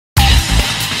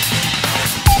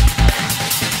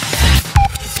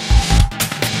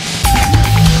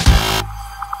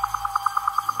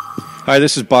Hi,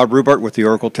 this is Bob Rubart with the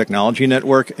Oracle Technology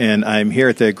Network, and I'm here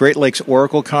at the Great Lakes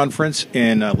Oracle Conference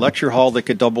in a lecture hall that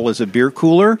could double as a beer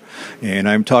cooler, and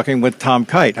I'm talking with Tom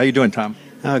Kyte. How you doing, Tom?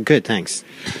 Good, thanks.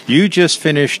 You just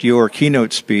finished your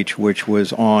keynote speech, which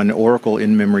was on Oracle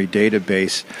in-memory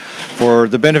database. For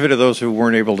the benefit of those who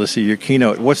weren't able to see your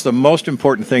keynote, what's the most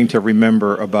important thing to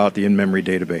remember about the in-memory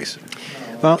database?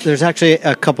 Well, there's actually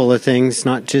a couple of things,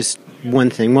 not just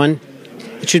one thing. One,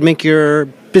 it should make your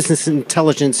business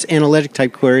intelligence analytic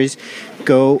type queries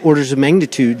go orders of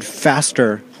magnitude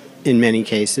faster in many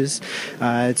cases.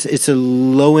 It's a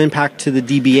low impact to the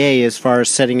DBA as far as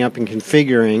setting up and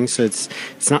configuring, so it's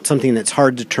not something that's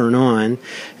hard to turn on.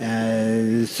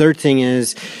 The third thing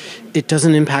is it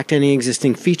doesn't impact any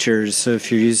existing features. So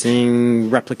if you're using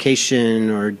replication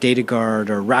or data guard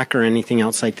or rack or anything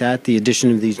else like that, the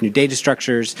addition of these new data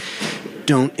structures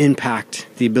don't impact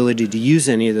the ability to use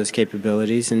any of those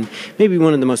capabilities. And maybe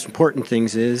one of the most important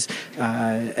things is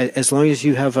as long as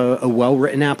you have a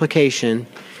well-written application,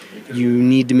 you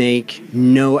need to make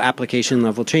no application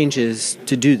level changes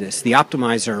to do this. The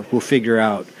optimizer will figure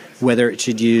out whether it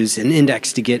should use an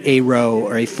index to get a row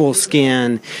or a full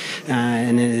scan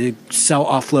and a cell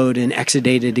offload and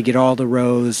Exadata to get all the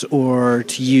rows, or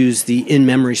to use the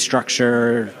in-memory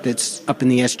structure that's up in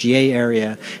the SGA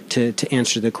area to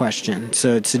answer the question.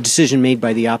 So it's a decision made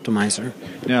by the optimizer.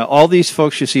 Now, all these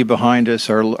folks you see behind us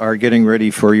are getting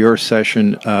ready for your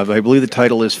session. I believe the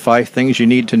title is 5 Things You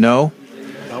Need to Know.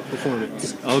 About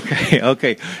performance.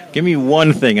 Okay. Give me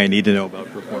one thing I need to know about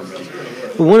performance.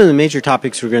 Well, one of the major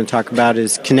topics we're going to talk about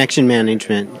is connection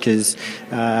management, because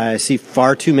I see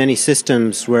far too many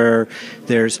systems where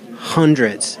there's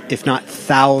hundreds, if not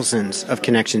thousands, of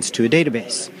connections to a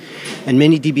database. And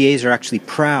many DBAs are actually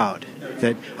proud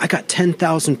that I got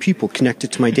 10,000 people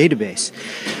connected to my database.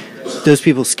 Those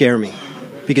people scare me,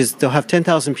 because they'll have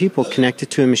 10,000 people connected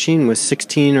to a machine with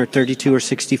 16 or 32 or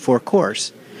 64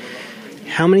 cores.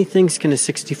 How many things can a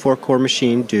 64-core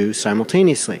machine do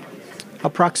simultaneously?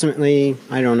 Approximately,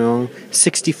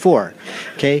 64,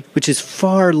 okay, which is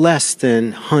far less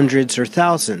than hundreds or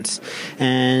thousands.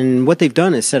 And what they've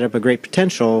done is set up a great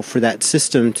potential for that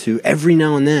system to every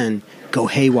now and then go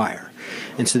haywire.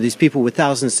 And so these people with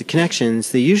thousands of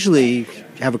connections, they usually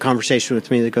have a conversation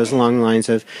with me that goes along the lines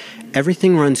of,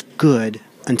 everything runs good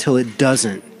until it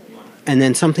doesn't. And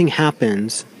then something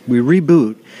happens, we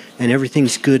reboot, and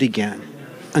everything's good again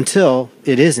until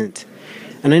it isn't.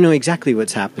 And I know exactly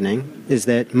what's happening, is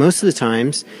that most of the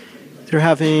times they're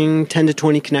having 10 to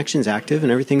 20 connections active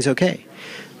and everything's okay.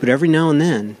 But every now and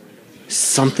then,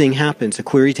 something happens. A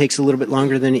query takes a little bit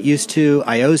longer than it used to,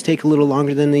 IOs take a little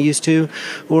longer than they used to,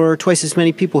 or twice as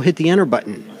many people hit the enter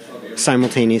button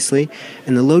simultaneously,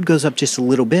 and the load goes up just a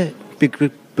little bit.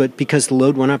 But because the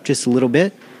load went up just a little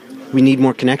bit, we need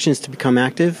more connections to become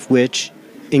active, which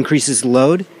increases the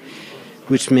load,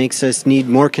 which makes us need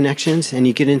more connections, and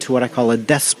you get into what I call a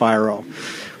death spiral,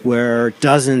 where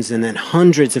dozens and then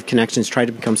hundreds of connections try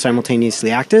to become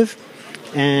simultaneously active,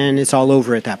 and it's all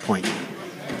over at that point.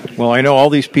 Well, I know all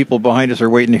these people behind us are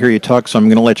waiting to hear you talk, so I'm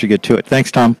going to let you get to it.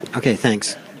 Thanks, Tom. Okay,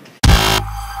 thanks.